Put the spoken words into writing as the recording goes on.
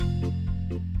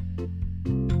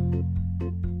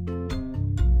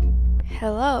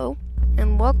Hello,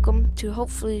 and welcome to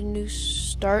hopefully the new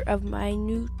start of my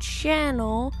new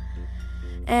channel.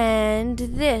 And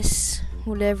this,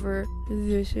 whatever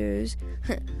this is,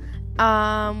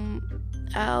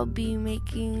 I'll be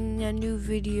making a new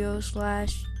video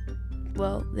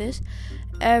this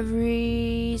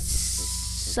every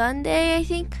Sunday, I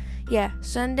think. Yeah,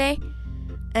 Sunday.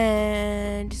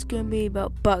 And it's gonna be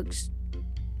about bugs.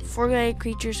 Four-legged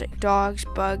creatures like dogs,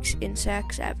 bugs,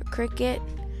 insects. I have a cricket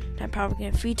I'm probably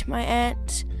going to feed to my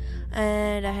ants.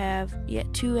 And I have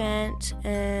yet 2 ants.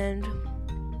 And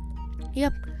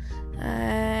yep.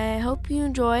 I hope you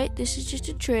enjoy it. This is just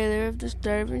a trailer of the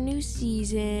start of a new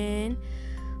season.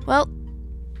 Well,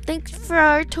 thanks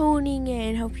for tuning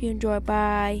in. Hope you enjoy.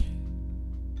 Bye.